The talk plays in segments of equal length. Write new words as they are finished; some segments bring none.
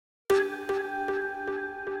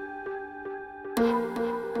Welcome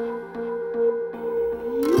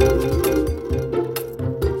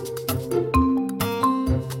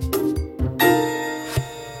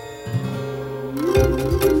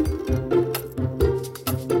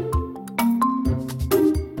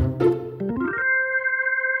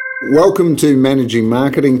to Managing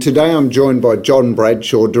Marketing. Today I'm joined by John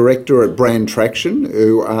Bradshaw, Director at Brand Traction,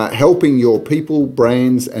 who are helping your people,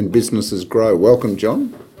 brands and businesses grow. Welcome,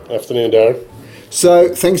 John. Afternoon, Darren.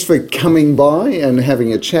 So thanks for coming by and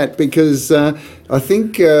having a chat, because I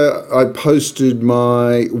think I posted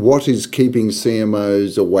my what is keeping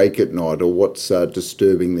CMOs awake at night, or what's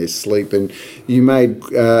disturbing their sleep, and you made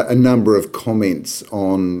a number of comments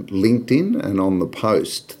on LinkedIn and on the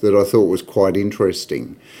post that I thought was quite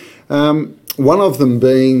interesting. One of them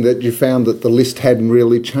being that you found that the list hadn't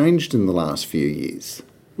really changed in the last few years.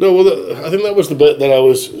 No, well, I think that was the bit that I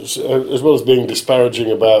was, as well as being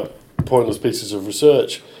disparaging about pointless pieces of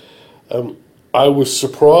research, I was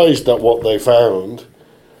surprised that what they found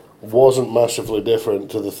wasn't massively different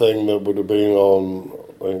to the thing that would have been on,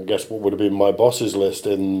 I guess, what would have been my boss's list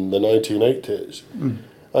in the 1980s.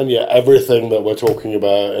 And yet everything that we're talking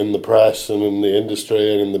about in the press and in the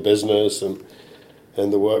industry and in the business and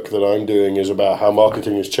the work that I'm doing is about how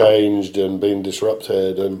marketing has changed and been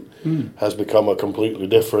disrupted and has become a completely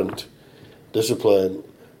different discipline.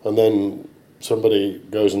 And then somebody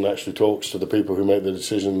goes and actually talks to the people who make the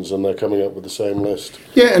decisions, and they're coming up with the same list.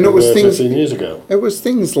 Yeah, and it was things 15 years ago. It was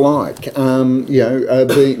things like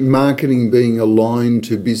marketing being aligned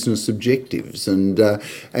to business objectives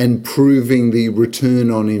and proving the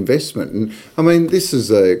return on investment. And I mean, this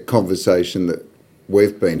is a conversation that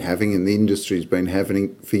we've been having and the industry's been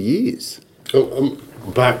having for years.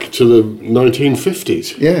 Back to the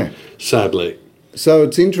 1950s. Yeah. Sadly. So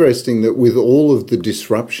it's interesting that with all of the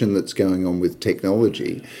disruption that's going on with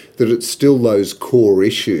technology, that it's still those core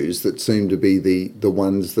issues that seem to be the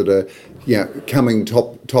ones that are coming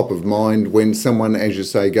top of mind when someone, as you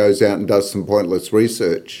say, goes out and does some pointless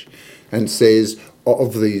research and says,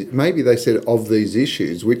 of these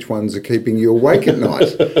issues, which ones are keeping you awake at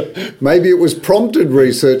night? Maybe it was prompted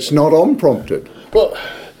research, not unprompted. Well,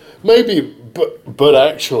 maybe, but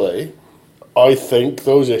actually, I think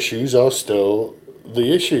those issues are still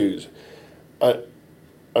the issues. I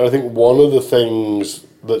think one of the things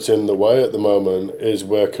that's in the way at the moment is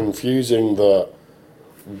we're confusing the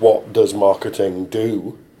what does marketing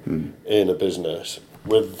do in a business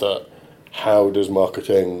with the how does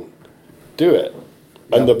marketing do it.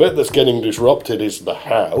 And the bit that's getting disrupted is the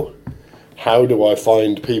how. How do I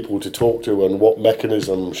find people to talk to, and what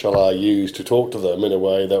mechanism shall I use to talk to them in a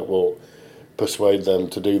way that will persuade them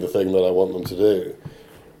to do the thing that I want them to do?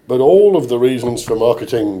 But all of the reasons for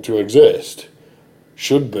marketing to exist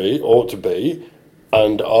should be, ought to be,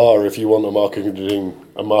 and are, if you want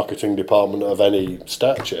a marketing department of any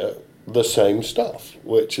stature, the same stuff,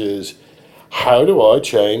 which is, how do I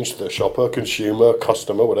change the shopper, consumer,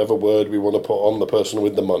 customer, whatever word we want to put on the person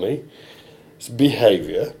with the money,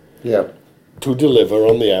 behaviour to deliver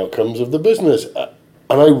on the outcomes of the business?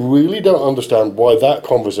 And I really don't understand why that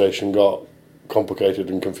conversation got complicated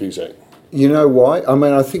and confusing. You know why? I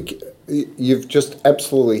mean, I think you've just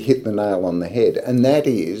absolutely hit the nail on the head, and that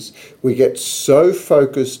is we get so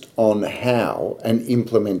focused on how and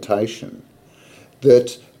implementation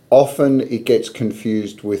that often it gets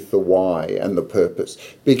confused with the why and the purpose.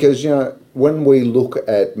 Because, when we look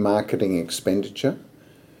at marketing expenditure,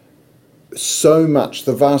 so much,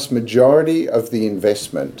 the vast majority of the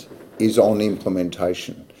investment is on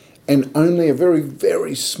implementation. And only a very,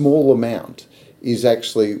 very small amount is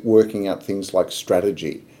actually working out things like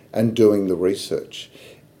strategy and doing the research.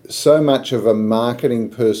 So much of a marketing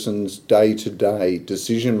person's day-to-day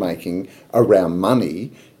decision-making around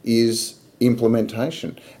money is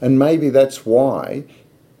implementation. And maybe that's why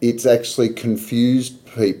it's actually confused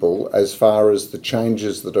people as far as the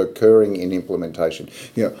changes that are occurring in implementation.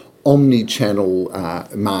 Omni-channel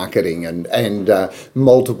marketing and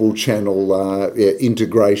multiple channel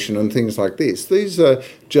integration and things like this. These are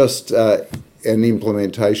just an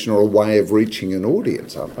implementation or a way of reaching an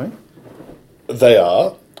audience, aren't they? They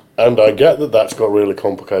are, and I get that that's got really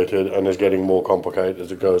complicated and is getting more complicated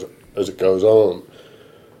as it goes on.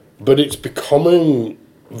 But it's becoming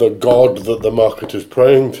the god that the marketer's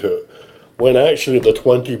praying to, when actually the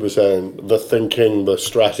 20%, the thinking, the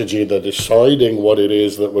strategy, the deciding what it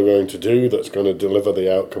is that we're going to do that's going to deliver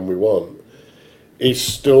the outcome we want, is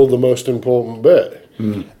still the most important bit.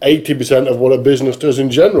 80% of what a business does in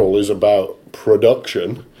general is about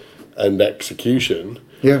production and execution.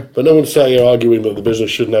 Yeah. But no one's arguing that the business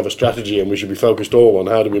shouldn't have a strategy and we should be focused all on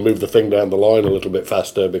how do we move the thing down the line a little bit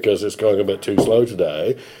faster because it's going a bit too slow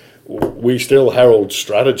today. we still herald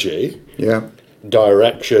strategy, Yeah.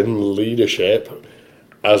 direction, leadership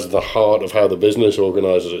as the heart of how the business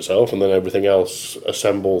organises itself, and then everything else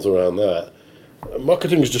assembles around that.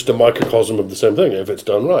 Marketing is just a microcosm of the same thing if it's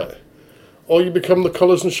done right. Or you become the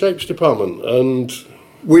colours and shapes department, and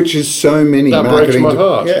which is so many that marketing. breaks my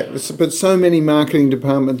heart. But so many marketing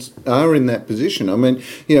departments are in that position. I mean,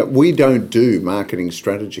 we don't do marketing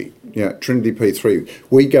strategy. Trinity P3,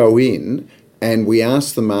 we go in and we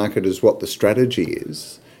ask the marketers what the strategy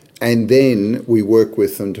is, and then we work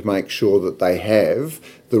with them to make sure that they have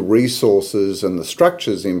the resources and the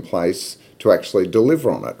structures in place to actually deliver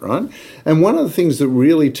on it, right? And one of the things that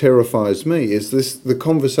really terrifies me is the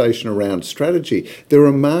conversation around strategy. There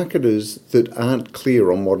are marketers that aren't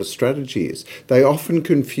clear on what a strategy is. They often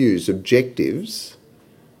confuse objectives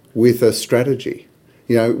with a strategy.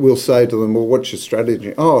 We'll say to them, well, what's your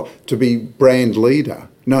strategy? Oh, to be brand leader.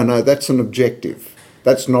 No, that's an objective.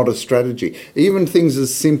 That's not a strategy. Even things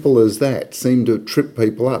as simple as that seem to trip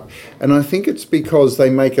people up. And I think it's because they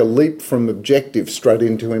make a leap from objective straight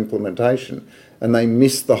into implementation and they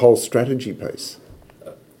miss the whole strategy piece.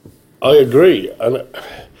 I agree. And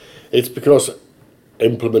it's because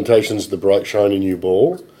implementation's the bright, shiny new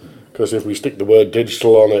ball. Because if we stick the word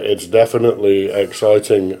digital on it, it's definitely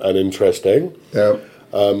exciting and interesting. Yeah.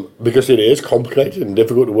 Because it is complicated and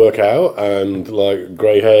difficult to work out, and like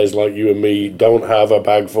grey hairs like you and me don't have a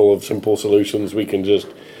bag full of simple solutions we can just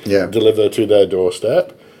deliver to their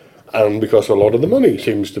doorstep, and because a lot of the money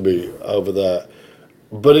seems to be over there.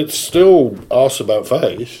 But it's still arse about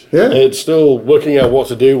face. Yeah. It's still working out what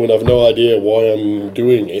to do when I've no idea why I'm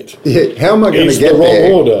doing it. Yeah. How am I going to get the wrong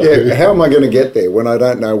there? order. Yeah. How am I going to get there when I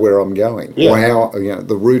don't know where I'm going Yeah. or how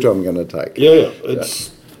the route I'm going to take? Yeah. It's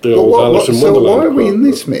the But old Alice in so Wonderland why are we quote. in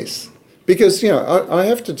this mess? Because, I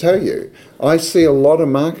have to tell you, I see a lot of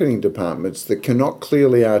marketing departments that cannot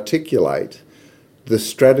clearly articulate the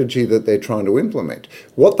strategy that they're trying to implement.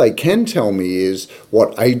 What they can tell me is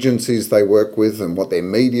what agencies they work with and what their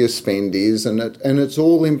media spend is, and it's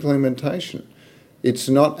all implementation. It's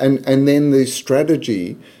not, and then the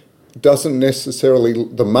strategy doesn't necessarily,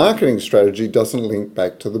 the marketing strategy doesn't link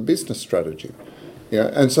back to the business strategy.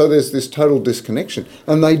 And so there's this total disconnection,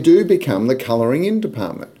 and they do become the colouring in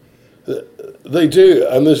department. They do,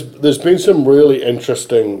 and there's been some really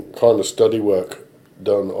interesting kind of study work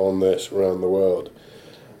done on this around the world,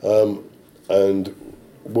 and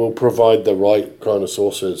we'll provide the right kind of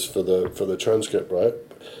sources for the transcript. Right,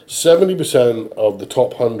 70% of the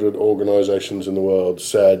top 100 organisations in the world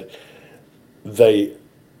said they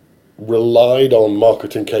relied on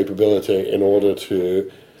marketing capability in order to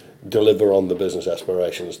deliver on the business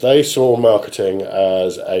aspirations. They saw marketing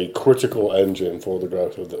as a critical engine for the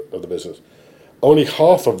growth of the business. Only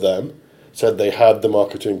half of them said they had the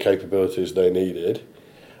marketing capabilities they needed,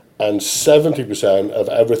 and 70% of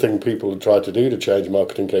everything people had tried to do to change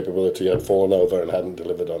marketing capability had fallen over and hadn't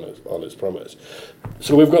delivered on its promise.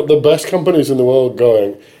 So we've got the best companies in the world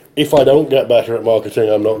going, if I don't get better at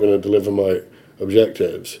marketing, I'm not going to deliver my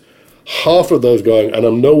objectives. Half of those going, and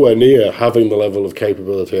I'm nowhere near having the level of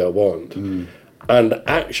capability I want, and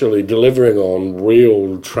actually delivering on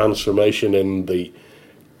real transformation in the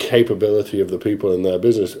capability of the people in their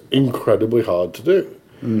business, incredibly hard to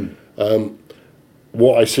do.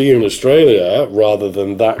 What I see in Australia, rather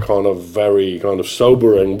than that kind of very kind of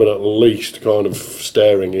sobering, but at least kind of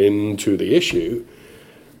staring into the issue,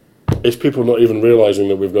 is people not even realising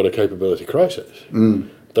that we've got a capability crisis.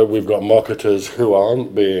 That we've got marketers who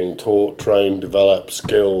aren't being taught, trained, developed,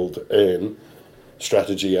 skilled in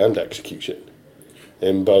strategy and execution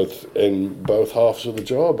in both halves of the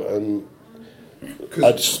job. And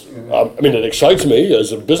it excites me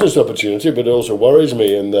as a business opportunity, but it also worries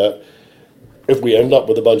me in that if we end up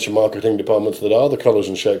with a bunch of marketing departments that are the colours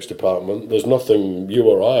and shapes department, there's nothing you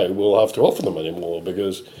or I will have to offer them anymore,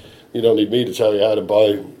 because you don't need me to tell you how to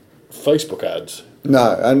buy Facebook ads.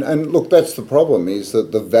 No, and look, that's the problem, is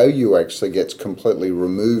that the value actually gets completely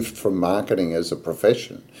removed from marketing as a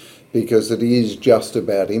profession, because it is just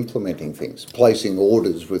about implementing things, placing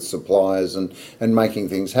orders with suppliers and making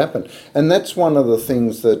things happen. And that's one of the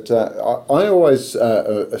things that I always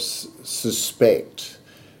suspect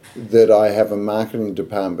that I have a marketing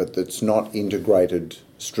department that's not integrated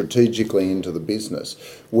strategically into the business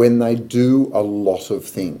when they do a lot of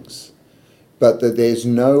things, but that there's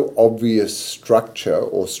no obvious structure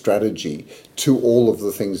or strategy to all of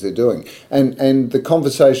the things they're doing. And the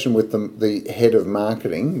conversation with the head of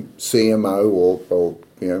marketing, CMO or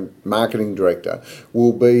marketing director,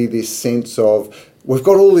 will be this sense of, we've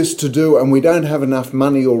got all this to do and we don't have enough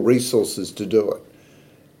money or resources to do it.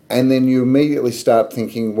 And then you immediately start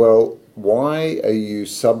thinking, well, why are you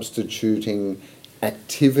substituting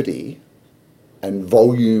activity and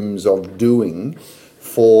volumes of doing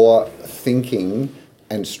for thinking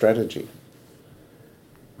and strategy?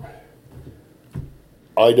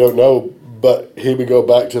 I don't know, but here we go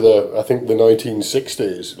back to I think the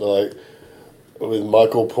 1960s, like with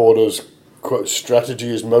Michael Porter's quote, strategy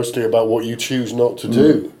is mostly about what you choose not to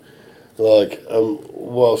do. Like,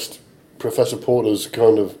 whilst Professor Porter's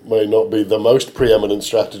kind of may not be the most preeminent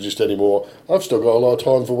strategist anymore, I've still got a lot of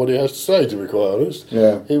time for what he has to say, to be quite honest.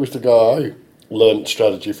 Yeah. He was the guy I learnt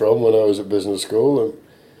strategy from when I was at business school.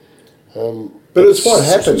 And But it's what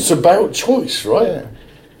happens. It's about choice, right? Yeah.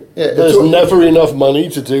 Yeah, There's never enough money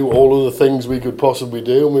to do all of the things we could possibly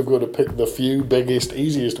do, and we've got to pick the few biggest,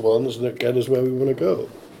 easiest ones that get us where we want to go.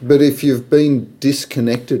 But if you've been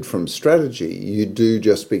disconnected from strategy, you do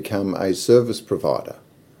just become a service provider.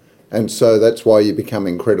 And so that's why you become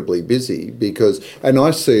incredibly busy because, and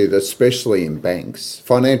I see it especially in banks,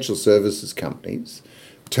 financial services companies,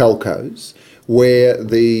 telcos, where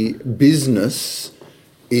the business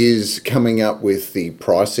is coming up with the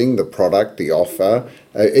pricing, the product, the offer,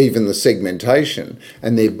 even the segmentation,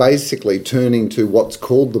 and they're basically turning to what's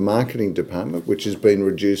called the marketing department, which has been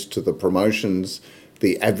reduced to the promotions,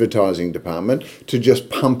 the advertising department, to just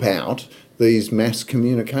pump out these mass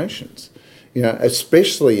communications. You know,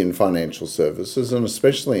 especially in financial services and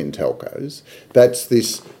especially in telcos, that's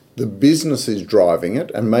this. The business is driving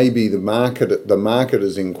it, and maybe the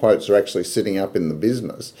marketers in quotes are actually sitting up in the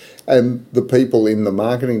business, and the people in the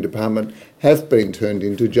marketing department have been turned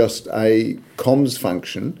into just a comms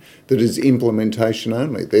function that is implementation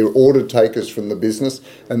only. They're order takers from the business,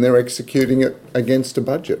 and they're executing it against a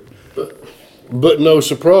budget. But no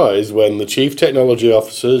surprise when the chief technology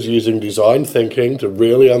officer is using design thinking to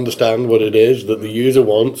really understand what it is that the user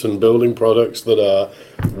wants and building products that are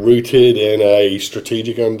rooted in a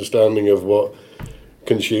strategic understanding of what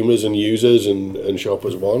consumers and users and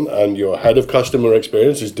shoppers want. And your head of customer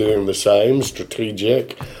experience is doing the same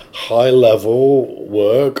strategic, high-level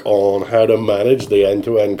work on how to manage the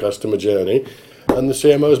end-to-end customer journey. And the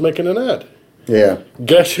CMO is making an ad. Yeah.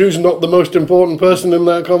 Guess who's not the most important person in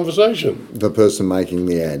that conversation? The person making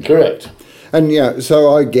the ad. Correct. And yeah,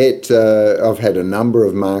 so I get, I've had a number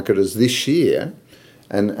of marketers this year,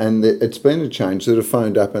 and it's been a change that have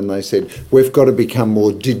phoned up and they said, we've got to become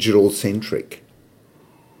more digital centric.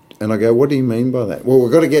 And I go, what do you mean by that? Well,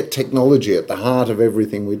 we've got to get technology at the heart of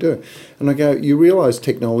everything we do. And I go, you realise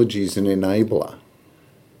technology is an enabler.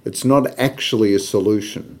 It's not actually a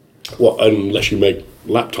solution. Well, unless you make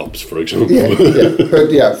laptops, for example.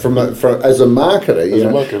 But from as a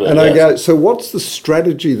marketer, and I go, so what's the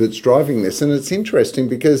strategy that's driving this? And it's interesting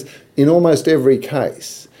because in almost every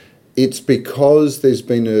case, it's because there's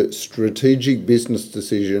been a strategic business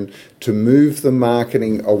decision to move the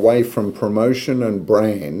marketing away from promotion and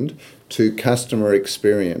brand to customer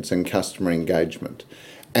experience and customer engagement,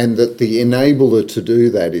 and that the enabler to do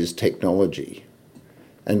that is technology.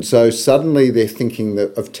 And so suddenly they're thinking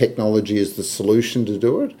of technology as the solution to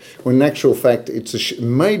do it, when in actual fact it's a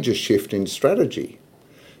major shift in strategy.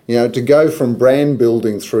 You know, to go from brand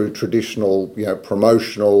building through traditional,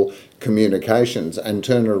 promotional communications and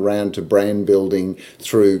turn it around to brand building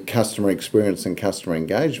through customer experience and customer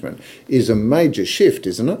engagement is a major shift,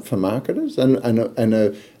 isn't it, for marketers? And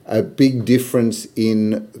a big difference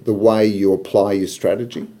in the way you apply your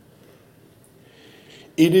strategy?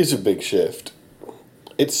 It is a big shift.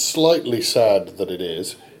 It's slightly sad that it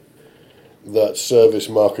is, that service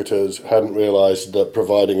marketers hadn't realised that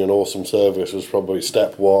providing an awesome service was probably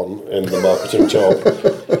step one in the marketing job.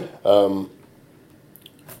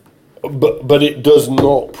 But it does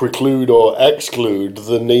not preclude or exclude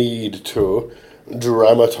the need to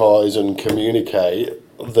dramatise and communicate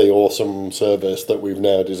the awesome service that we've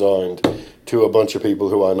now designed to a bunch of people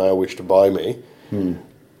who I now wish to buy me.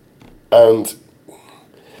 And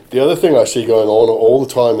the other thing I see going on all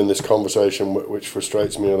the time in this conversation, which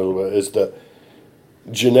frustrates me a little bit, is that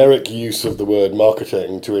generic use of the word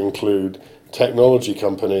marketing to include technology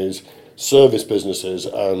companies, service businesses,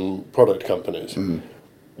 and product companies.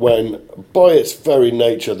 When, by its very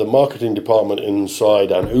nature, the marketing department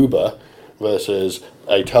inside an Uber versus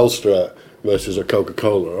a Telstra versus a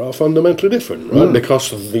Coca-Cola are fundamentally different, right?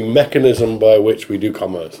 Because of the mechanism by which we do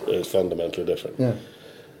commerce is fundamentally different. Yeah.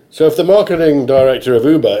 So if the marketing director of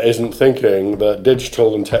Uber isn't thinking that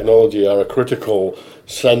digital and technology are a critical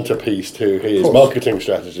centerpiece to his marketing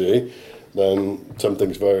strategy, then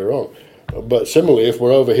something's very wrong. But similarly, if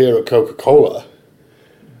we're over here at Coca-Cola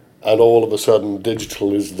and all of a sudden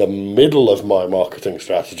digital is the middle of my marketing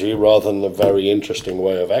strategy rather than the very interesting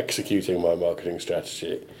way of executing my marketing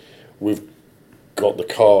strategy, we've got the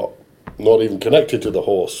cart not even connected to the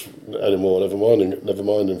horse anymore, never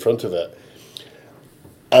mind in front of it.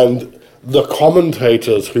 And the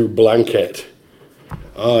commentators who blanket,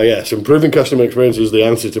 yes, improving customer experience is the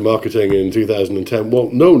answer to marketing in 2010. Well,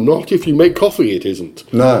 no, not if you make coffee, it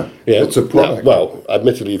isn't. No, it's a product. Well,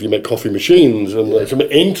 admittedly, if you make coffee machines, and there's some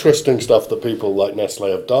interesting stuff that people like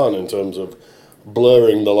Nestle have done in terms of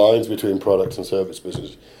blurring the lines between product and service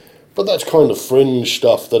business. But that's kind of fringe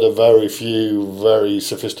stuff that a very few, very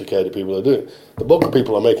sophisticated people are doing. The bulk of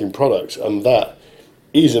people are making products, and that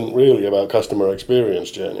isn't really about customer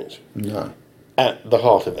experience journeys. No. At the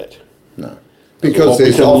heart of it. No. Because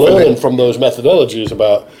we can learn from those methodologies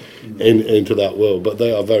about into that world, but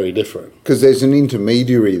they are very different. Because there's an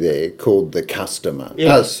intermediary there called the customer.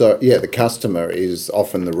 Yeah. The customer is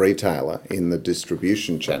often the retailer in the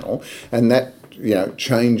distribution channel, and that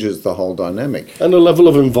changes the whole dynamic. And a level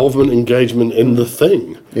of involvement, engagement in the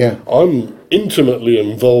thing. Yeah. I'm intimately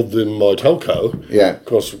involved in my telco. Yeah.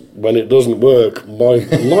 Because when it doesn't work, my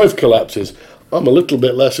life collapses. I'm a little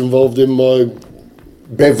bit less involved in my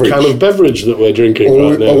can of beverage that we're drinking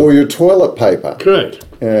right now. Or your toilet paper. Correct.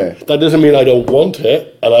 Yeah. That doesn't mean I don't want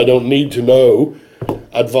it, and I don't need to know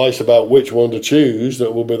advice about which one to choose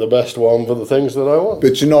that will be the best one for the things that I want.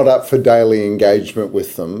 But you're not up for daily engagement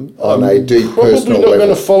with them on a deep personal level. Probably not going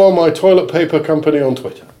to follow my toilet paper company on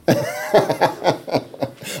Twitter.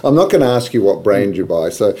 I'm not going to ask you what brand you buy.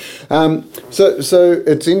 So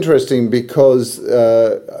it's interesting because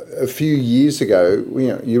a few years ago,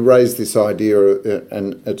 you raised this idea,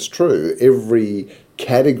 and it's true. Every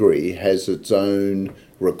category has its own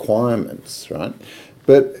requirements, right?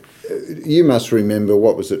 But you must remember,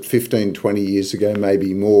 what was it, 15, 20 years ago,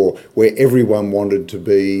 maybe more, where everyone wanted to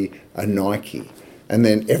be a Nike, and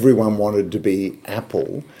then everyone wanted to be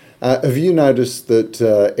Apple. Have you noticed that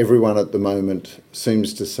everyone at the moment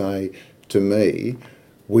seems to say to me,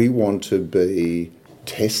 we want to be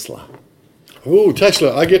Tesla? Oh,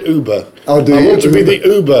 Tesla, I get Uber. Oh, do I you? want to be the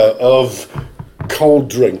Uber of cold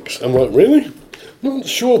drinks. I'm like, really? I'm not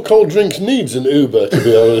sure cold drinks needs an Uber, to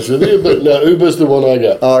be honest with you, but no, Uber's the one I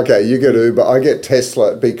get. Oh, okay, you get Uber. I get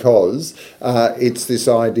Tesla because it's this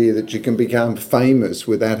idea that you can become famous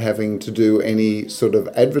without having to do any sort of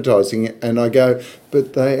advertising. And I go,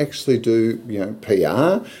 but they actually do,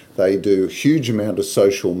 PR. They do a huge amount of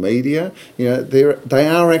social media. They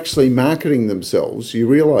are actually marketing themselves. You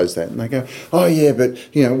realise that, and they go, oh yeah, but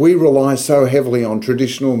we rely so heavily on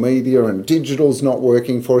traditional media, and digital's not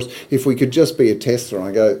working for us. If we could just be a Tesla, and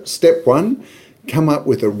I go, step one, come up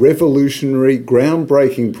with a revolutionary,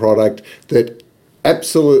 groundbreaking product that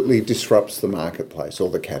absolutely disrupts the marketplace or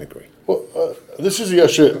the category. Well, this is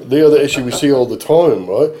the other issue we see all the time,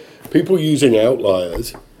 right? People using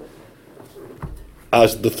outliers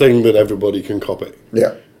as the thing that everybody can copy.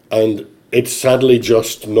 Yeah. And it's sadly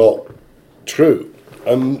just not true.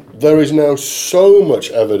 And there is now so much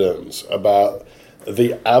evidence about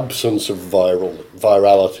the absence of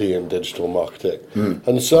virality in digital marketing.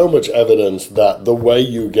 And so much evidence that the way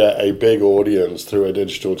you get a big audience through a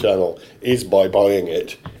digital channel is by buying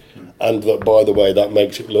it. And that, by the way, that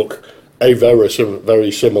makes it look a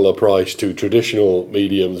very similar price to traditional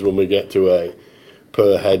mediums when we get to a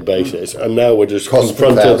per head basis. And now we're just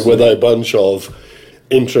confronted with a bunch of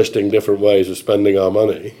interesting different ways of spending our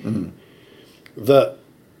money that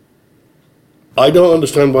I don't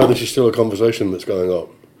understand why this is still a conversation that's going on.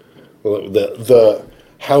 Well,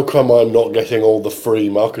 how come I'm not getting all the free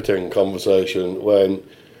marketing conversation when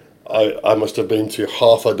I must have been to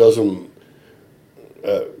half a dozen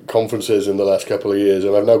conferences in the last couple of years,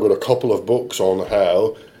 and I've now got a couple of books on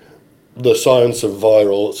how the science of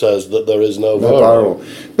viral says that there is no viral.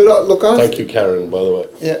 But look, thank you, Karen, by the way.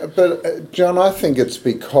 Yeah, but John, I think it's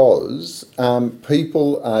because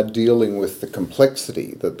people are dealing with the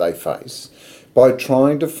complexity that they face by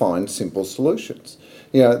trying to find simple solutions.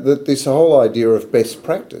 This whole idea of best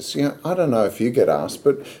practice. I don't know if you get asked,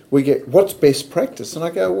 but we get, what's best practice? And I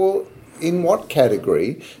go, well, in what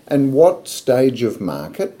category and what stage of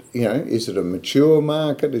market? Is it a mature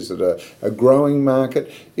market? Is it a growing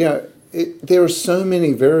market? There are so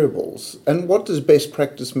many variables. And what does best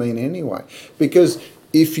practice mean anyway? Because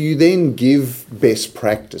if you then give best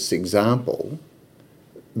practice example,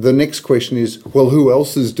 the next question is, well, who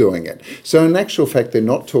else is doing it? So in actual fact, they're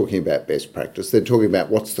not talking about best practice. They're talking about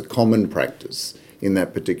what's the common practice in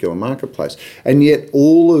that particular marketplace. And yet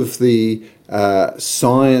all of the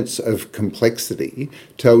science of complexity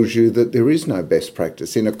tells you that there is no best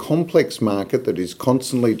practice. In a complex market that is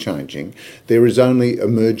constantly changing, there is only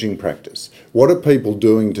emerging practice. What are people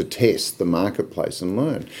doing to test the marketplace and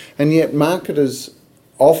learn? And yet marketers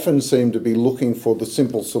often seem to be looking for the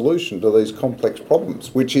simple solution to these complex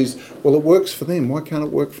problems, which is, well, it works for them, why can't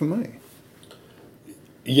it work for me?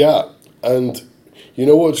 Yeah, and you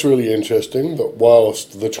know what's really interesting? That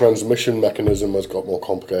whilst the transmission mechanism has got more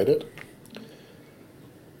complicated,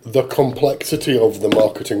 the complexity of the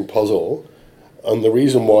marketing puzzle, and the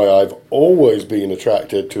reason why I've always been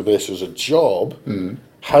attracted to this as a job,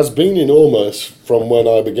 has been enormous from when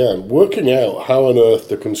I began. Working out how on earth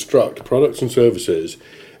to construct products and services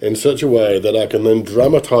in such a way that I can then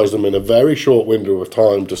dramatize them in a very short window of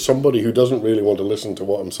time to somebody who doesn't really want to listen to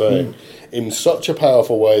what I'm saying in such a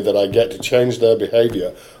powerful way that I get to change their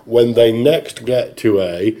behavior when they next get to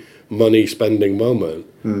a money spending moment.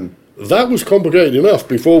 That was complicated enough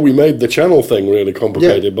before we made the channel thing really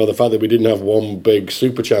complicated by the fact that we didn't have one big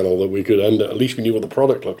super channel that we could end at least we knew what the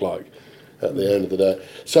product looked like at the end of the day.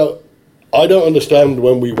 So I don't understand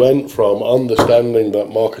when we went from understanding that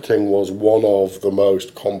marketing was one of the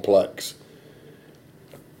most complex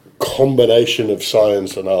combination of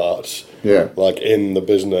science and arts, like in the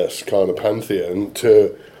business kind of pantheon,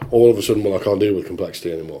 to all of a sudden, well, I can't deal with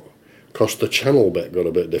complexity anymore. Because the channel bit got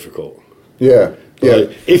a bit difficult.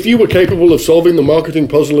 Like, if you were capable of solving the marketing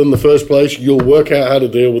puzzle in the first place, you'll work out how to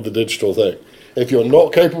deal with the digital thing. If you're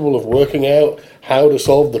not capable of working out how to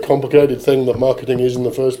solve the complicated thing that marketing is in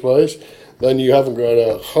the first place, then you haven't got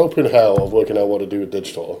a hope in hell of working out what to do with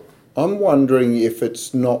digital. I'm wondering if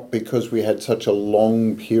it's not because we had such a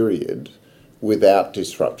long period without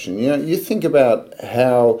disruption. You know, you think about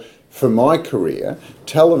how, for my career,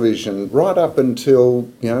 television, right up until,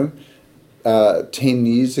 10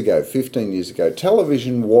 years ago, 15 years ago,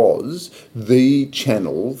 television was the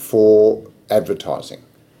channel for advertising.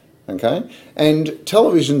 Okay? And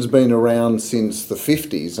television's been around since the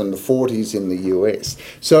 50s and the 40s in the US.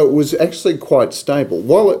 So it was actually quite stable.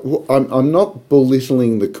 While I'm not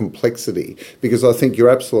belittling the complexity, because I think you're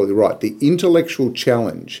absolutely right. The intellectual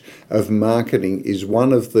challenge of marketing is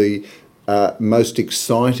one of the most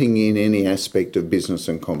exciting in any aspect of business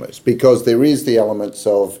and commerce, because there is the elements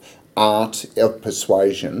of art, of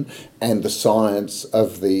persuasion, and the science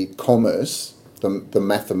of the commerce, the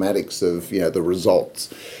mathematics of the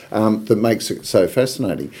results, that makes it so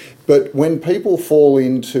fascinating. But when people fall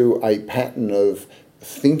into a pattern of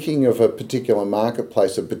thinking of a particular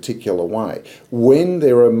marketplace a particular way, when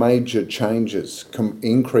there are major changes,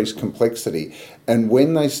 increased complexity, and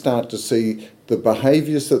when they start to see the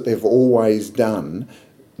behaviours that they've always done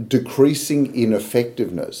decreasing in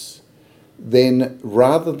effectiveness, then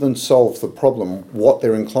rather than solve the problem, what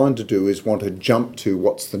they're inclined to do is want to jump to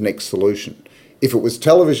what's the next solution. If it was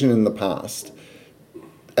television in the past,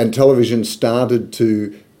 and television started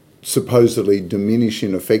to supposedly diminish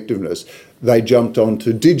in effectiveness, they jumped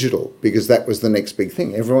onto digital because that was the next big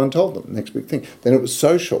thing. Everyone told them, next big thing. Then it was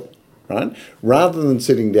social, right? Rather than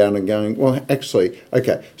sitting down and going, well, actually,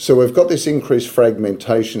 okay, so we've got this increased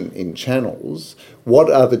fragmentation in channels.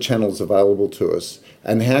 What are the channels available to us?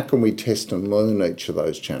 And how can we test and learn each of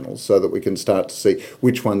those channels so that we can start to see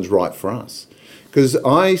which one's right for us? Because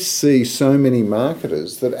I see so many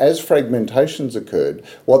marketers that as fragmentations occurred,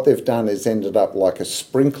 what they've done is ended up like a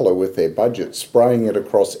sprinkler with their budget, spraying it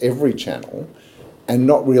across every channel and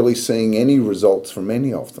not really seeing any results from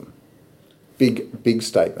any of them. Big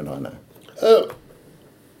statement, I know.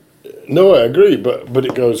 No, I agree, but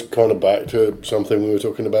it goes kind of back to something we were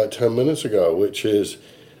talking about 10 minutes ago, which is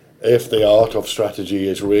if the art of strategy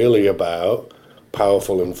is really about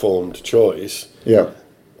powerful, informed choice,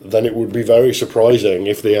 then it would be very surprising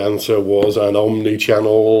if the answer was an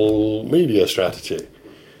omni-channel media strategy.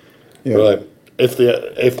 Right?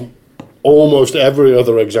 If almost every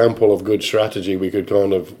other example of good strategy we could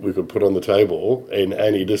put on the table in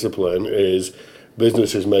any discipline is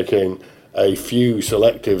businesses making a few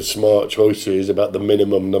selective smart choices about the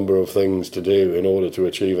minimum number of things to do in order to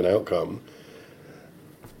achieve an outcome.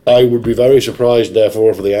 I would be very surprised, therefore,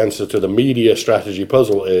 if the answer to the media strategy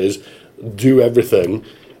puzzle is do everything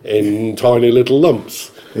in tiny little lumps.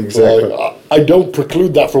 Exactly. Like, I don't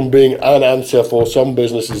preclude that from being an answer for some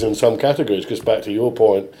businesses in some categories, because back to your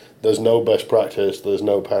point, there's no best practice, there's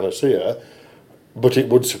no panacea, but it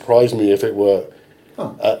would surprise me if it were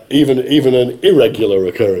even an irregular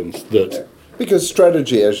occurrence. Because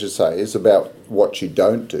strategy, as you say, is about what you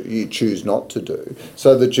don't do, you choose not to do,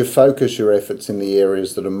 so that you focus your efforts in the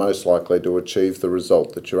areas that are most likely to achieve the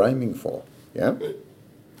result that you're aiming for. Yeah.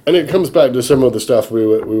 And it comes back to some of the stuff we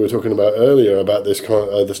were talking about earlier about this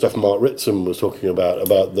the stuff Mark Ritson was talking about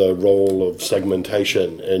the role of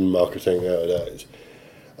segmentation in marketing nowadays,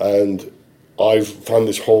 and I've found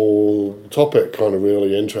this whole topic kind of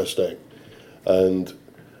really interesting, and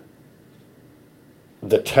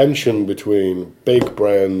the tension between big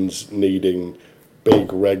brands needing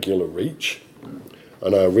big regular reach,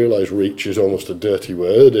 and I realise reach is almost a dirty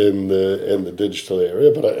word in the digital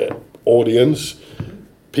area, but audience,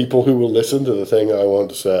 people who will listen to the thing I want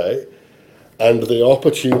to say, and the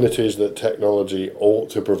opportunities that technology ought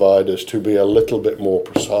to provide us to be a little bit more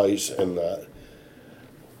precise in that,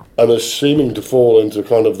 and is seeming to fall into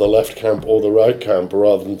kind of the left camp or the right camp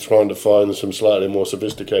rather than trying to find some slightly more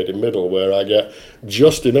sophisticated middle where I get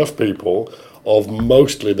just enough people of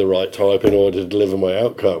mostly the right type in order to deliver my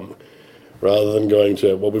outcome, rather than going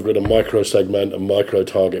to, well, we've got a micro segment and micro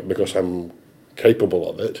target because I'm capable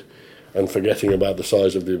of it, and forgetting about the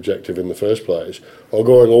size of the objective in the first place, or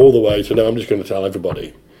going all the way to, no, I'm just going to tell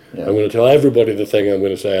everybody. Yeah. I'm going to tell everybody the thing I'm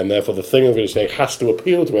going to say, and therefore the thing I'm going to say has to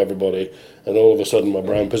appeal to everybody, and all of a sudden my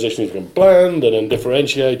brand position is going bland and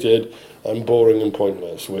undifferentiated and boring and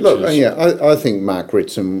pointless. I think Mark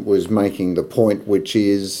Ritson was making the point, which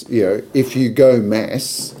is, if you go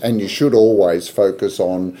mass, and you should always focus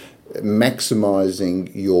on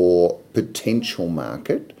maximising your potential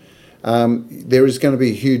market, there is going to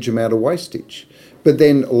be a huge amount of wastage. But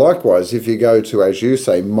then likewise, if you go to, as you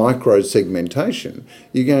say, micro segmentation,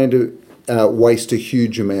 you're going to waste a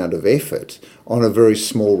huge amount of effort on a very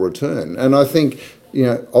small return. And I think,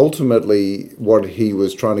 ultimately what he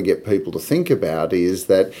was trying to get people to think about is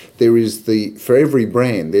that there is for every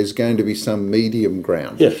brand, there's going to be some medium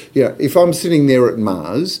ground. Yes. If I'm sitting there at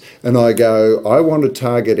Mars and I go, I want to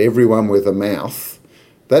target everyone with a mouth,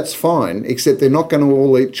 that's fine, except they're not going to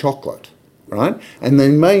all eat chocolate, right? And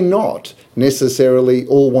they may not necessarily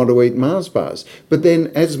all want to eat Mars bars. But then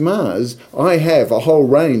as Mars, I have a whole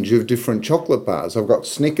range of different chocolate bars. I've got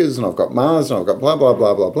Snickers and I've got Mars and I've got blah, blah,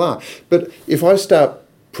 blah, blah, blah. But if I start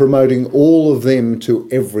promoting all of them to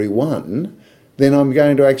everyone, then I'm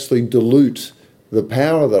going to actually dilute the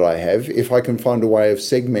power that I have if I can find a way of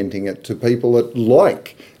segmenting it to people that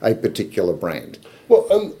like a particular brand.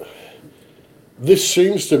 Well, this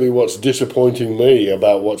seems to be what's disappointing me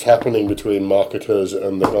about what's happening between marketers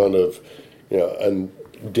and the kind of, and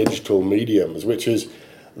digital mediums, which is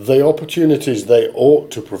the opportunities they ought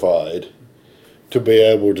to provide to be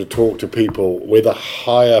able to talk to people with a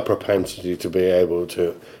higher propensity to be able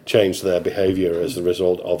to change their behaviour as a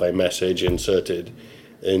result of a message inserted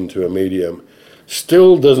into a medium,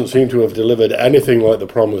 still doesn't seem to have delivered anything like the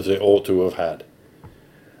promise it ought to have had.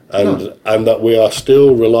 And that we are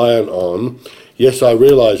still reliant on, yes, I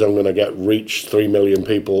realise I'm going to get reach 3 million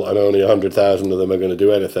people and only 100,000 of them are going to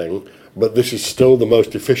do anything, but this is still the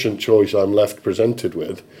most efficient choice I'm left presented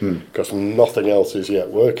with because nothing else is yet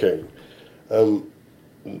working.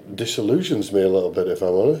 Disillusions me a little bit, if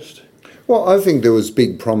I'm honest. Well, I think there was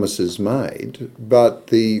big promises made, but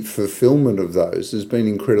the fulfilment of those has been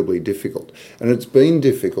incredibly difficult. And it's been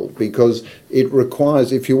difficult because it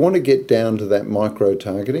requires, if you want to get down to that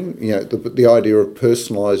micro-targeting, the idea of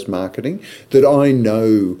personalised marketing, that I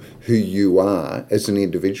know who you are as an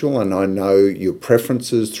individual and I know your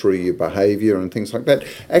preferences through your behaviour and things like that,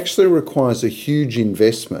 actually requires a huge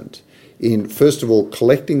investment in, first of all,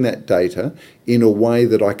 collecting that data in a way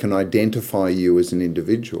that I can identify you as an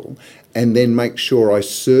individual and then make sure I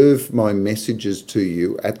serve my messages to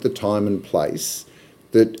you at the time and place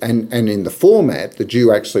that and in the format that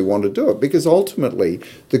you actually want to do it, because ultimately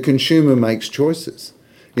the consumer makes choices.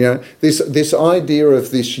 This idea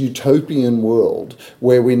of this utopian world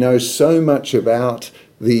where we know so much about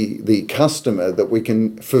the customer that we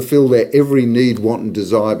can fulfill their every need, want and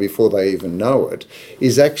desire before they even know it,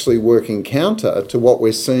 is actually working counter to what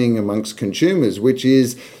we're seeing amongst consumers, which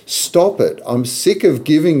is, stop it. I'm sick of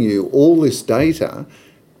giving you all this data.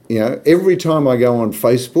 Every time I go on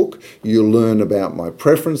Facebook, you learn about my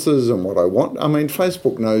preferences and what I want. I mean,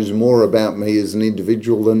 Facebook knows more about me as an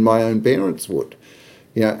individual than my own parents would.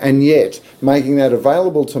 And yet making that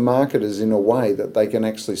available to marketers in a way that they can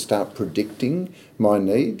actually start predicting my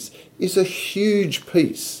needs is a huge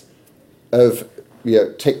piece of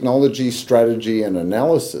technology, strategy and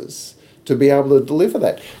analysis to be able to deliver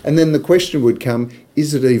that. And then the question would come,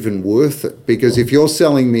 is it even worth it? Because if you're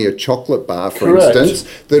selling me a chocolate bar, for Correct.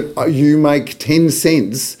 instance, that you make 10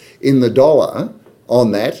 cents in the dollar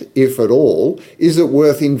on that, if at all, is it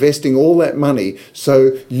worth investing all that money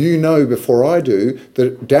so before I do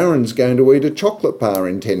that Darren's going to eat a chocolate bar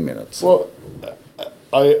in 10 minutes? Well,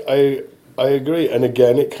 I agree. And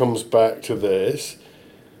again, it comes back to this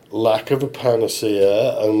lack of a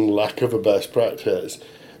panacea and lack of a best practice.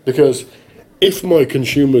 Because if my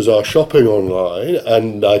consumers are shopping online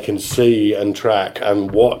and I can see and track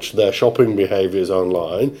and watch their shopping behaviours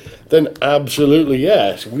online, then absolutely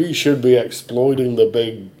yes, we should be exploiting the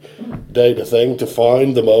big data thing to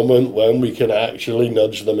find the moment when we can actually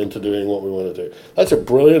nudge them into doing what we want to do. That's a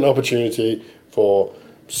brilliant opportunity for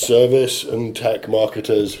service and tech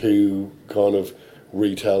marketers who kind of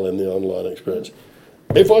retail in the online experience.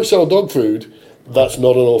 If I sell dog food, that's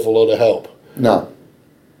not an awful lot of help. No.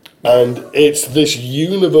 And it's this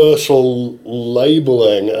universal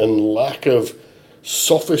labeling and lack of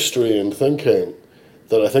sophistry in thinking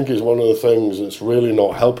that I think is one of the things that's really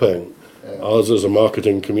not helping us as a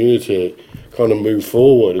marketing community kind of move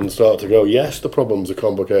forward and start to go, yes, the problems are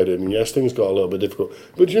complicated and yes, things got a little bit difficult.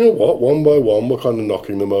 But you know what? One by one, we're kind of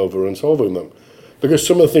knocking them over and solving them. Because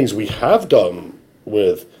some of the things we have done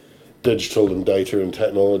with digital and data and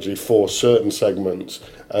technology for certain segments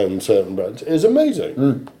and certain brands is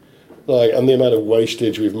amazing. And the amount of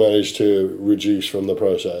wastage we've managed to reduce from the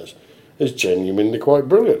process is genuinely quite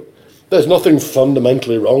brilliant. There's nothing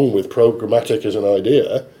fundamentally wrong with programmatic as an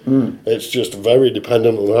idea. It's just very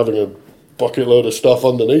dependent on having a bucket load of stuff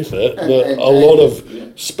underneath it that a lot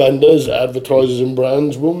of spenders, advertisers and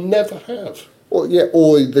brands will never have. Well, yeah,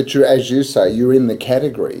 or that you, as you say, you're in the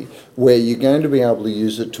category where you're going to be able to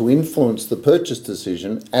use it to influence the purchase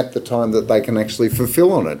decision at the time that they can actually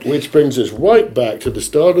fulfill on it. Which brings us right back to the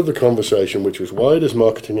start of the conversation, which was, why does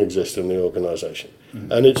marketing exist in the organisation?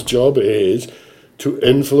 And its job is to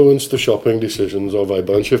influence the shopping decisions of a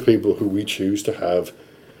bunch of people who we choose to have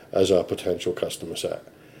as our potential customer set.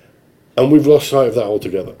 And we've lost sight of that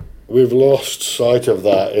altogether. We've lost sight of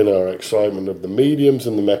that in our excitement of the mediums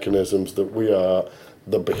and the mechanisms that we are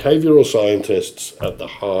the behavioural scientists at the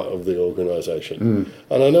heart of the organisation.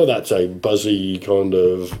 And I know that's a buzzy kind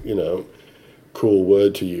of, cool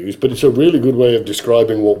word to use, but it's a really good way of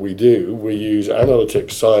describing what we do. We use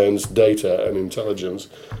analytics, science, data and intelligence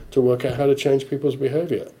to work out how to change people's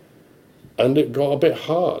behaviour. And it got a bit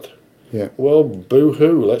hard. Yeah. Well,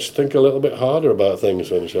 boo-hoo, let's think a little bit harder about things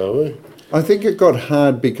then, shall we? I think it got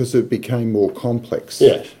hard because it became more complex.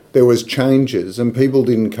 Yes. There was changes and people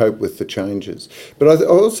didn't cope with the changes. But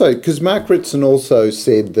also, because Mark Ritson also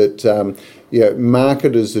said that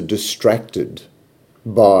marketers are distracted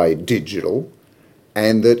by digital,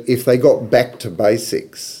 and that if they got back to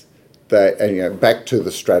basics, back to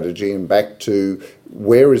the strategy and back to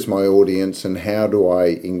where is my audience and how do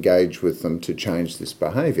I engage with them to change this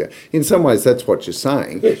behaviour. In some ways, that's what you're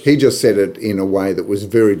saying. Yes. He just said it in a way that was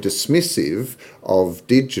very dismissive of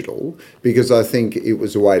digital, because I think it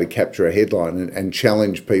was a way to capture a headline and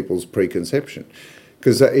challenge people's preconception.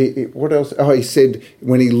 Because what else? Oh, he said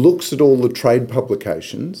when he looks at all the trade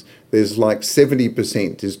publications, there's like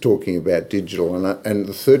 70% is talking about digital, and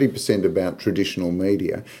the 30% about traditional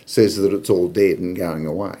media says that it's all dead and going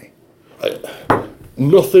away.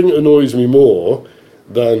 Nothing annoys me more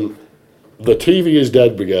than the TV is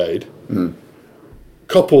dead brigade,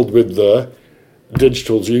 coupled with the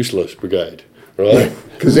digital's useless brigade, right?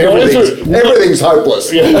 Because everything's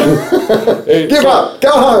hopeless. Yeah. Give up, go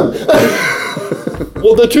home.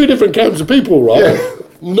 Well, they're two different camps of people, right? Yeah.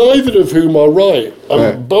 Neither of whom are right,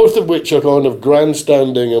 and both of which are kind of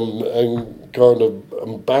grandstanding and kind of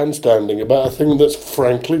bandstanding about a thing that's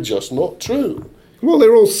frankly just not true. Well,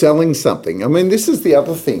 they're all selling something. I mean, this is the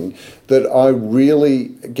other thing that I really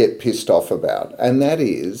get pissed off about, and that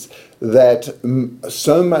is that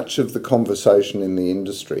so much of the conversation in the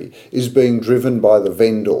industry is being driven by the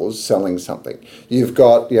vendors selling something. You've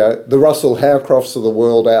got, the Russell Howcrofts of the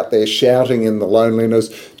world out there shouting in the loneliness,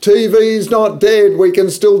 TV's not dead, we can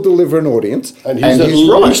still deliver an audience. And he's at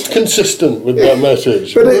least consistent with that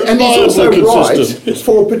message. And he's also consistent. Right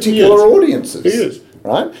for particular audiences. He is.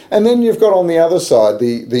 Right? And then you've got on the other side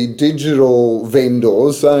the digital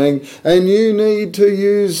vendors saying, and you need to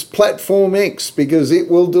use platform X because it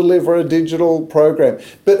will deliver a digital program.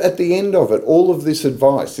 But at the end of it, all of this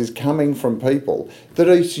advice is coming from people that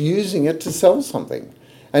are using it to sell something.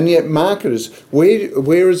 And yet marketers,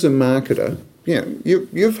 where is a marketer,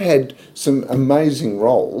 you've had some amazing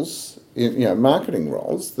roles, marketing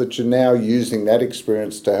roles, that you're now using that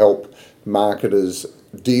experience to help marketers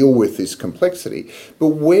deal with this complexity. But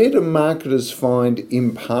where do marketers find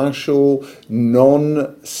impartial,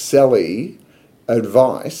 non-selly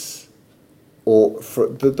advice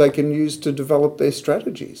that they can use to develop their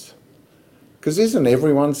strategies? Because isn't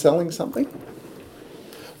everyone selling something?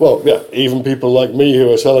 Well, yeah, even people like me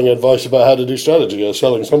who are selling advice about how to do strategy are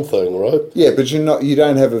selling something, right? Yeah, but you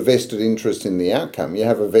don't have a vested interest in the outcome. You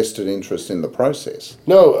have a vested interest in the process.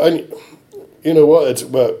 No, and you know what?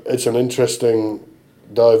 It's an interesting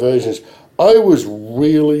divergence. I was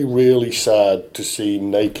really, really sad to see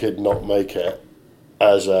Naked not make it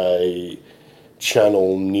as a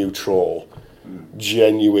channel neutral,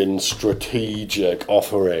 genuine strategic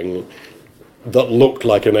offering that looked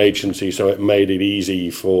like an agency, so it made it easy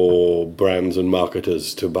for brands and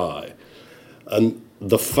marketers to buy. And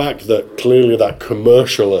the fact that clearly that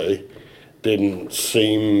commercially didn't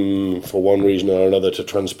seem, for one reason or another, to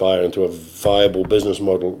transpire into a viable business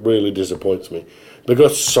model really disappoints me.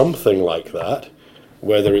 Because something like that,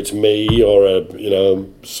 whether it's me or a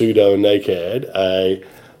pseudo Naked,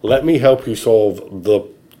 let me help you solve the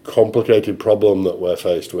complicated problem that we're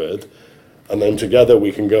faced with, and then together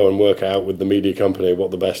we can go and work out with the media company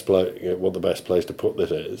what the best place to put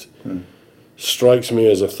this is. Strikes me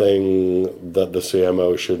as a thing that the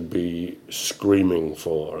CMO should be screaming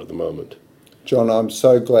for at the moment. John, I'm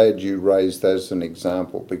so glad you raised that as an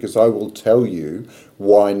example, because I will tell you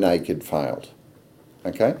why Naked failed.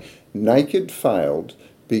 Okay? Naked failed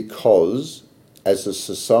because, as a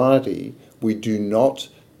society, we do not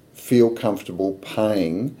feel comfortable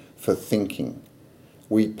paying for thinking.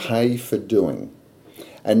 We pay for doing.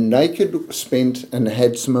 And Naked spent and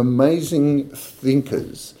had some amazing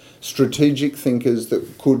thinkers, strategic thinkers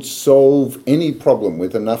that could solve any problem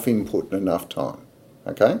with enough input and enough time.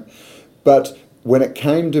 Okay? But when it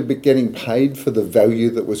came to getting paid for the value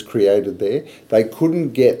that was created there, they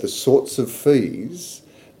couldn't get the sorts of fees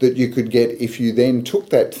that you could get if you then took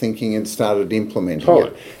that thinking and started implementing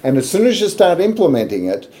it. And as soon as you start implementing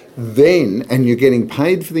it, then, and you're getting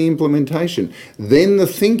paid for the implementation, then the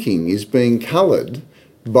thinking is being coloured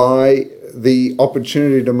by the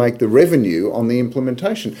opportunity to make the revenue on the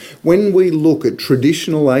implementation. When we look at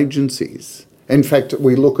traditional agencies, in fact,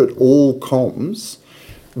 we look at all comms,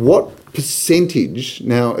 what percentage,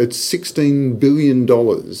 now it's $16 billion,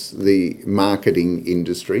 the marketing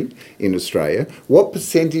industry in Australia, what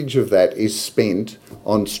percentage of that is spent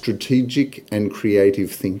on strategic and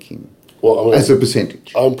creative thinking? Well, I mean, as a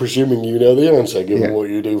percentage? I'm presuming you know the answer, given what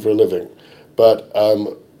you do for a living. But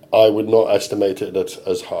I would not estimate it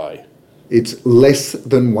as high. It's less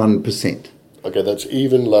than 1%. Okay, that's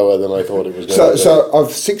even lower than I thought it was going to be. So of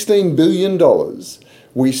 $16 billion,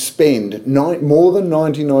 we spend more than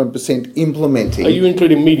 99% implementing. Are you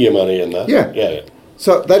including media money in that? Yeah.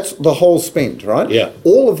 So that's the whole spend, right? Yeah.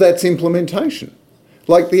 All of that's implementation.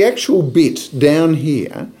 Like the actual bit down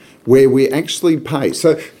here where we actually pay.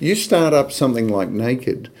 So you start up something like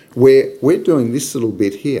Naked where we're doing this little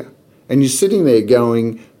bit here and you're sitting there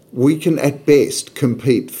going, we can at best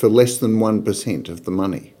compete for less than 1% of the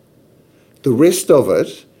money. The rest of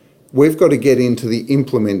it, we've got to get into the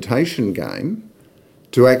implementation game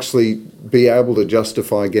to actually be able to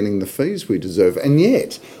justify getting the fees we deserve. And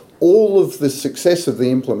yet, all of the success of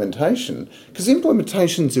the implementation, because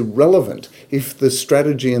implementation's irrelevant if the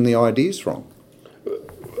strategy and the idea is wrong.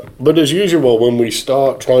 But as usual, when we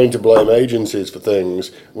start trying to blame agencies for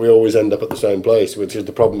things, we always end up at the same place, which is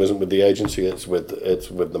the problem isn't with the agency, it's with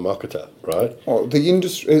the marketer, right? Well, the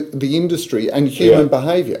industry and human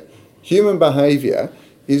behaviour. Human behaviour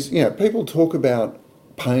is, people talk about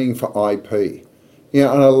paying for IP. And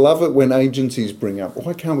I love it when agencies bring up,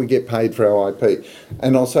 why can't we get paid for our IP?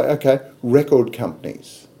 And I'll say, okay, record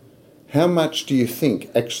companies. How much do you think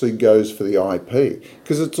actually goes for the IP?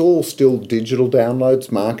 Because it's all still digital downloads,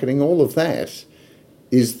 marketing, all of that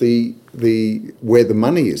is the where the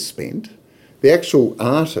money is spent. The actual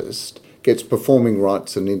artist gets performing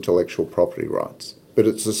rights and intellectual property rights, but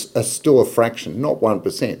it's still a fraction, not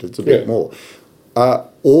 1%, it's a bit more.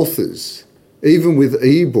 Authors, even with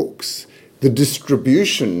ebooks, the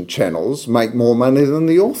distribution channels make more money than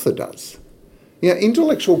the author does.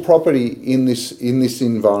 Intellectual property in this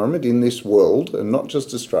environment, in this world, and not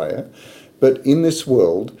just Australia, but in this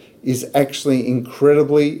world, is actually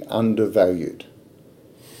incredibly undervalued.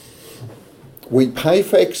 We pay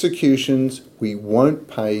for executions, we won't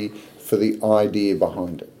pay for the idea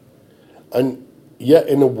behind it. And yet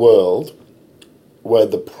in a world where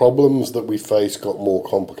the problems that we face got more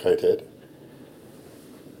complicated,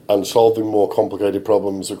 and solving more complicated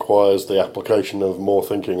problems requires the application of more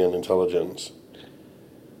thinking and intelligence,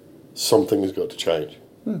 something has got to change.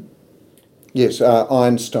 Yes,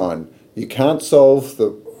 Einstein. You can't solve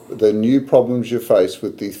the new problems you face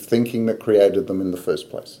with the thinking that created them in the first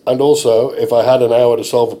place. And also, if I had an hour to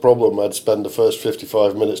solve a problem, I'd spend the first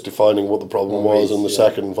 55 minutes defining what the problem was and the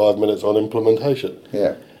second 5 minutes on implementation.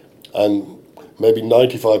 Yeah. And maybe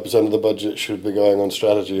 95% of the budget should be going on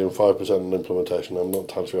strategy and 5% on implementation. I'm not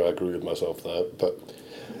entirely sure I agree with myself there, but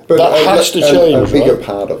that has to change. A bigger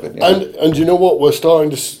part of it. Yeah. And you know what? We're starting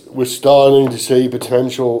to see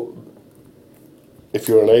potential, if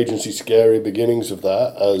you're an agency, scary beginnings of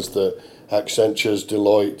that Accentures,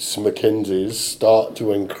 Deloitte's, McKinsey's start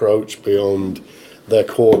to encroach beyond their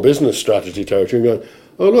core business strategy territory and going,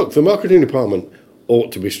 oh look, the marketing department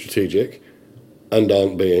ought to be strategic and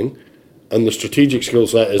aren't being, and the strategic skill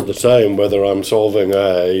set is the same whether I'm solving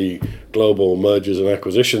a global mergers and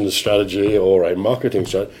acquisitions strategy or a marketing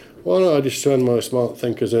strategy. Why don't I just send my smart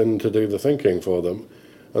thinkers in to do the thinking for them,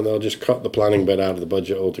 and they'll just cut the planning bit out of the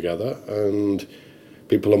budget altogether, and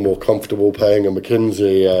people are more comfortable paying a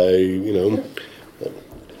McKinsey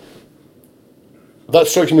that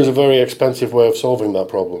strikes me as a very expensive way of solving that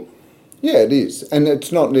problem. Yeah, it is. And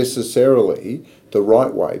it's not necessarily the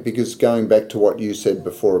right way, because going back to what you said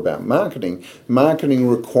before about marketing, marketing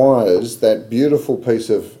requires that beautiful piece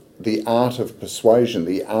of the art of persuasion,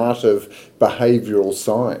 the art of behavioural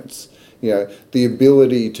science. The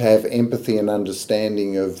ability to have empathy and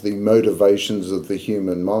understanding of the motivations of the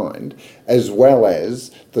human mind, as well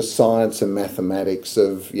as the science and mathematics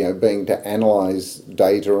of, being to analyse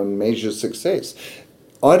data and measure success.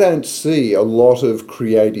 I don't see a lot of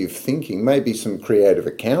creative thinking, maybe some creative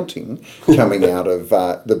accounting coming out of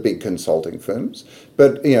the big consulting firms.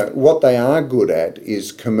 But, what they are good at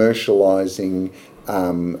is commercialising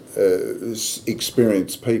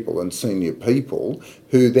experienced people and senior people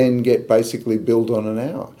who then get basically billed on an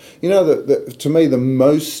hour. To me, the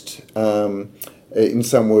most, in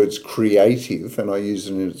some words, creative, and I use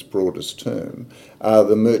it in its broadest term, are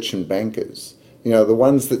the merchant bankers. The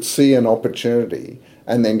ones that see an opportunity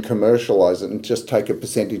and then commercialise it and just take a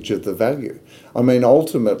percentage of the value. I mean,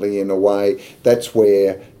 ultimately, in a way, that's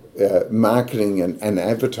where marketing and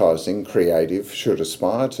advertising creative should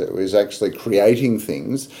aspire to, is actually creating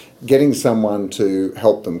things, getting someone to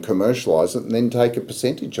help them commercialise it and then take a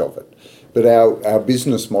percentage of it. But our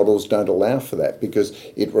business models don't allow for that, because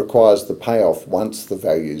it requires the payoff once the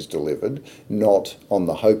value is delivered, not on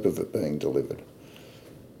the hope of it being delivered.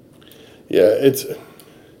 Yeah, it's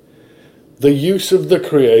the use of the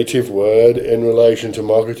creative word in relation to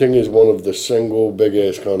marketing is one of the single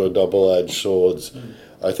biggest kind of double-edged swords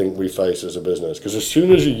I think we face as a business. Because as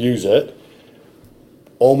soon as you use it,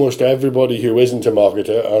 almost everybody who isn't a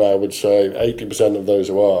marketer, and I would say 80% of those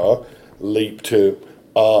who are, leap to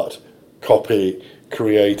art, copy,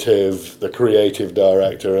 creative, the creative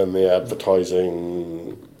director and the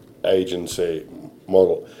advertising agency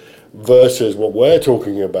model. Versus what we're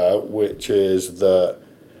talking about, which is the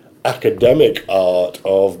academic art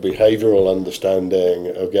of behavioural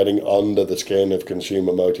understanding, of getting under the skin of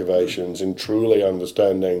consumer motivations and truly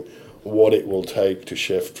understanding what it will take to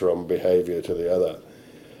shift from behaviour to the other.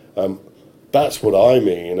 That's what I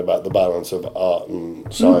mean about the balance of art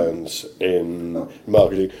and science in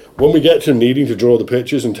marketing. When we get to needing to draw the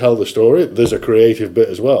pictures and tell the story, there's a creative bit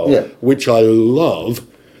as well, which I love.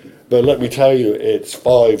 But let me tell you, it's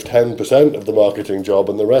 5-10% of the marketing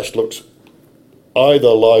job, and the rest looks either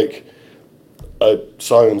like a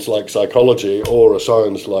science like psychology or a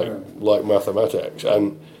science like mathematics.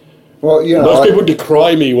 And most people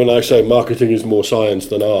decry me when I say marketing is more science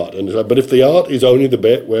than art. But if the art is only the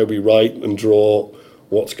bit where we write and draw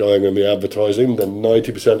what's going on in the advertising, then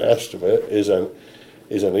 90% estimate is an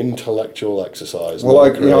intellectual exercise. Well,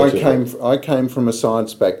 I came from a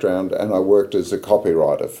science background, and I worked as a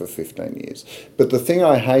copywriter for 15 years. But the thing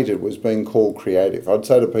I hated was being called creative. I'd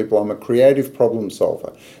say to people, I'm a creative problem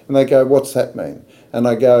solver. And they go, what's that mean? And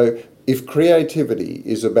I go, if creativity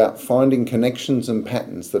is about finding connections and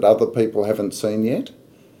patterns that other people haven't seen yet,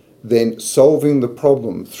 then solving the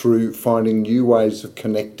problem through finding new ways of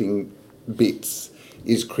connecting bits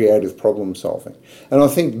is creative problem solving. And I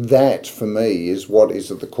think that, for me, is what is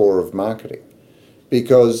at the core of marketing.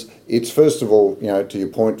 Because it's, first of all, to your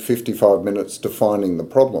point, 55 minutes defining the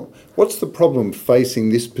problem. What's the problem facing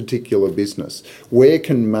this particular business? Where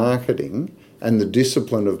can marketing and the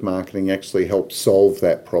discipline of marketing actually help solve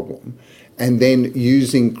that problem? And then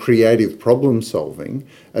using creative problem solving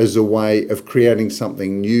as a way of creating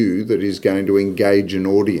something new that is going to engage an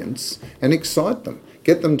audience and excite them.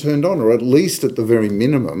 Get them turned on, or at least at the very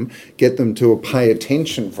minimum, get them to pay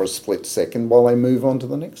attention for a split second while they move on to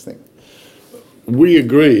the next thing. We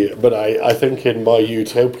agree, but I think in my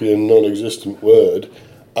utopian non-existent word,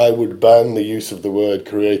 I would ban the use of the word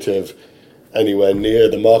creative anywhere near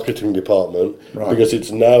the marketing department, because it's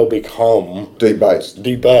now become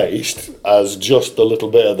debased as just the little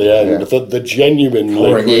bit at the end that the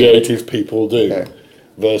genuinely creative people do,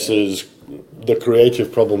 versus the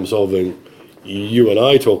creative problem solving you and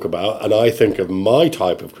I talk about, and I think of my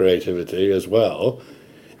type of creativity as well,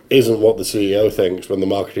 isn't what the CEO thinks when the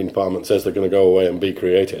marketing department says they're going to go away and be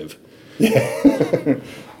creative.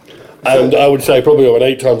 And I would say probably about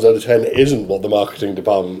 8 times out of 10 isn't what the marketing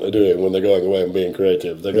department are doing when they're going away and being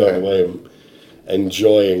creative. They're going away and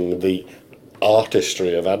enjoying the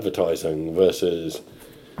artistry of advertising versus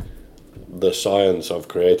the science of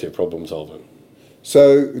creative problem solving.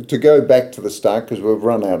 So to go back to the start, because we've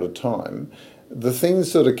run out of time, the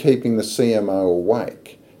things that are keeping the CMO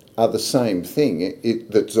awake are the same thing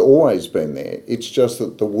that's always been there. It's just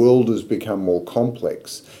that the world has become more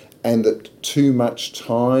complex and that too much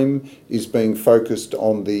time is being focused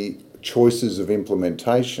on the choices of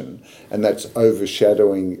implementation, and that's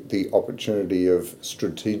overshadowing the opportunity of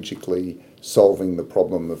strategically solving the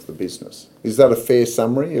problem of the business. Is that a fair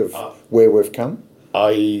summary of where we've come?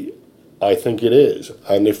 I think it is.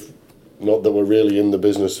 And if not that we're really in the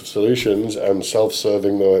business of solutions, and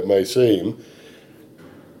self-serving though it may seem,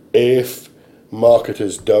 if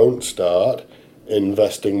marketers don't start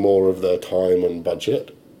investing more of their time and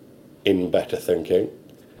budget in better thinking,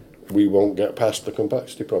 we won't get past the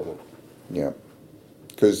complexity problem. Yeah,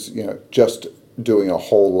 because just doing a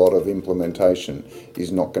whole lot of implementation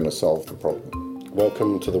is not going to solve the problem.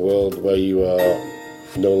 Welcome to the world where you are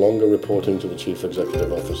no longer reporting to the Chief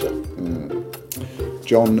Executive Officer.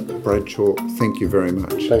 John Bradshaw, thank you very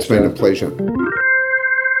much. Thanks, it's been man. a pleasure.